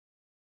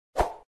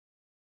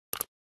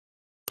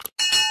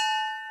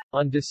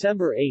On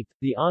December 8,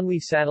 the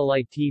Anhui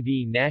Satellite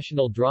TV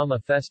National Drama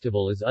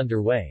Festival is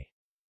underway.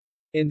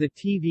 In the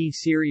TV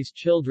series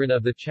Children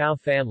of the Chow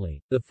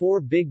Family, the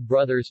four big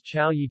brothers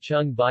Chow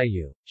Yicheng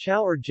Baiyu,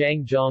 Chow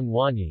Zhang Zhang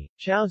Wanyi,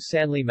 Chow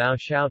Sanli Mao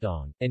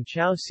Xiaotong, and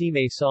Chow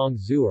Sime Song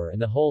Zuer and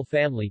the whole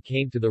family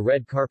came to the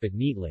red carpet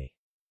neatly.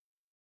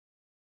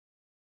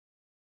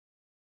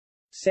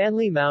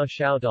 Sanli Mao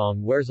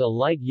Xiaotong wears a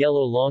light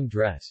yellow long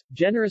dress,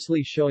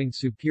 generously showing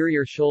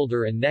superior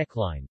shoulder and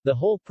neckline. The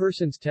whole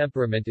person's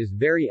temperament is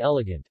very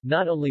elegant,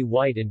 not only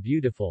white and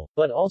beautiful,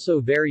 but also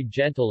very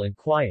gentle and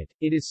quiet.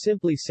 It is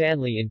simply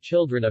Sanli in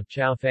Children of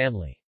Chow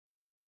Family.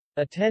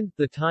 Attend,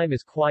 the time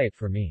is quiet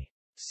for me.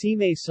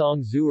 Sime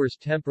Song Zuer's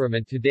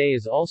temperament today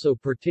is also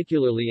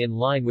particularly in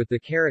line with the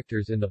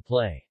characters in the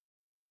play.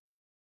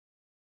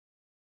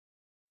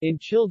 In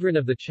Children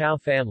of the Chow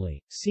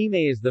Family, Sime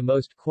is the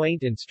most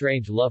quaint and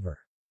strange lover.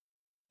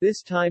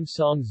 This time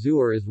Song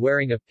Zuer is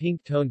wearing a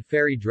pink-toned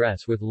fairy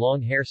dress with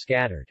long hair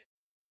scattered.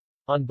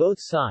 On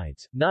both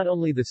sides, not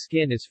only the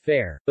skin is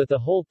fair, but the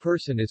whole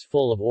person is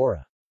full of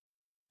aura.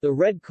 The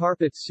red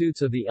carpet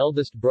suits of the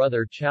eldest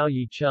brother Chow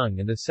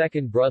Yicheng and the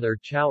second brother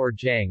Chow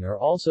Zhang are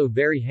also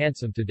very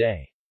handsome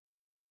today.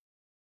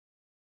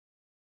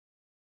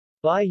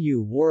 Bai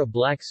Yu wore a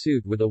black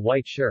suit with a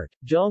white shirt.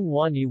 Zhang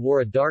Wanyi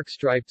wore a dark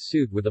striped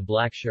suit with a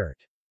black shirt.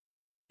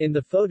 In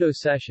the photo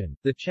session,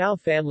 the Chow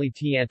family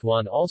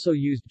Tiantuan also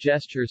used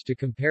gestures to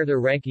compare their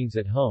rankings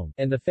at home,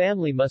 and the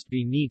family must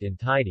be neat and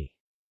tidy.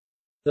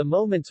 The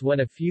moments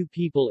when a few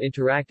people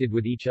interacted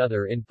with each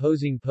other in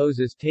posing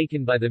poses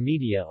taken by the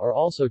media are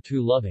also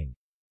too loving.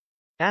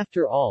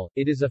 After all,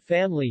 it is a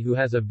family who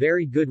has a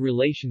very good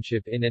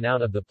relationship in and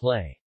out of the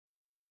play.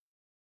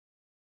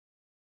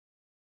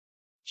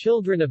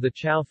 Children of the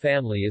Chow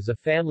Family is a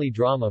family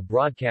drama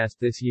broadcast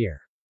this year.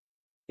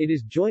 It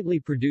is jointly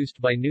produced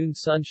by Noon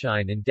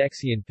Sunshine and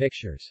Dexian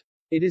Pictures.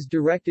 It is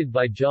directed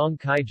by Zhang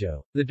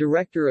Kaizhou, the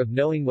director of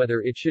Knowing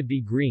Whether It Should Be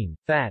Green,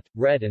 Fat,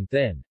 Red and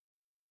Thin.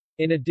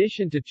 In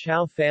addition to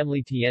Chow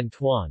Family Tian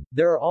Tuan,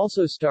 there are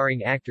also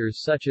starring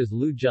actors such as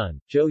Lu Jun,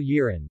 Zhou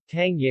Yiren,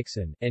 Tang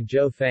Yixin, and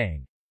Zhou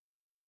Fang.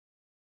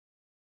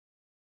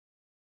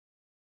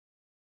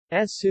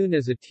 As soon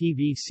as a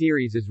TV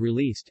series is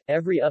released,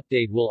 every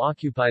update will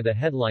occupy the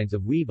headlines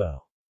of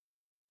Weibo.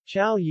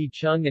 Chow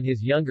Yicheng and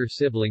his younger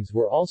siblings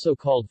were also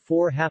called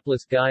four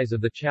hapless guys of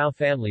the Chow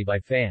family by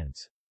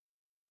fans.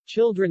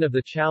 Children of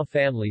the Chow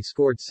family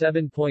scored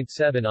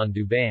 7.7 on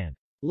Douban.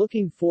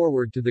 Looking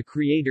forward to the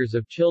creators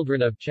of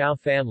Children of Chow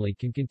family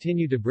can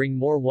continue to bring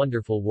more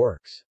wonderful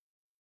works.